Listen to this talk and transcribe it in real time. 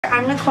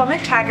I'm Nicole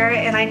McTaggart,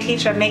 and I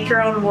teach a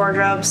make-your-own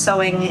wardrobe,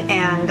 sewing,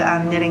 and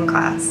knitting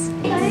class.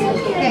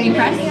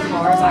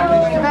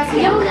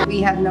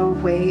 We had no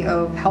way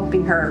of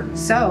helping her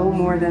sew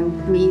more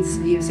than me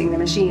using the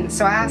machine.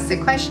 So I asked the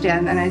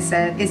question, and I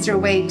said, is there a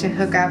way to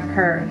hook up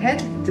her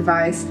head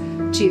device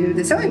to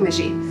the sewing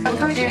machine?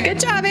 Good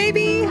job,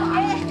 baby!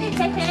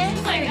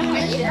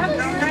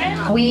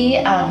 We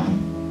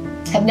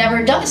have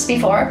never done this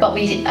before, but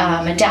we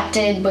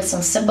adapted with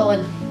some simple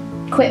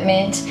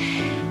equipment,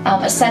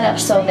 a setup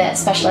so that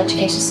special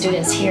education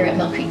students here at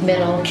Mill Creek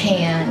Middle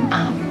can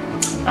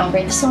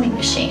operate the sewing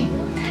machine.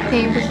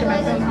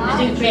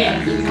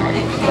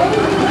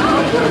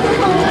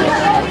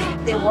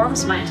 It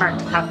warms my heart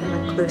to have them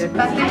included. You're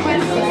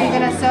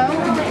gonna sew?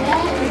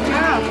 Good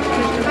job.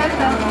 Push the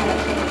button.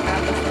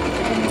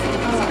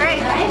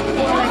 Great.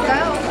 Let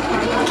go.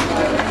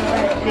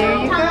 There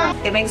you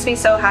go. It makes me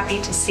so happy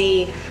to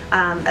see,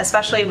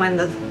 especially when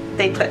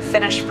they put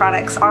finished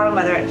products on,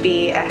 whether it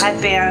be a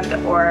headband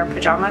or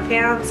pajama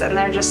pants, and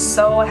they're just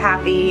so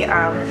happy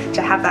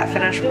to have that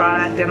finished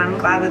product, and I'm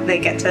glad that they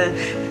get to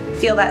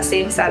feel that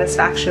same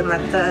satisfaction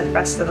that the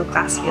rest of the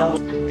class feels.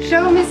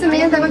 Show Miss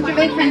Amanda what you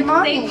made for your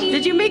mom.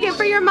 Did you make it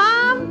for your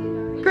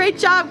mom? Great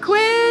job,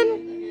 Quinn!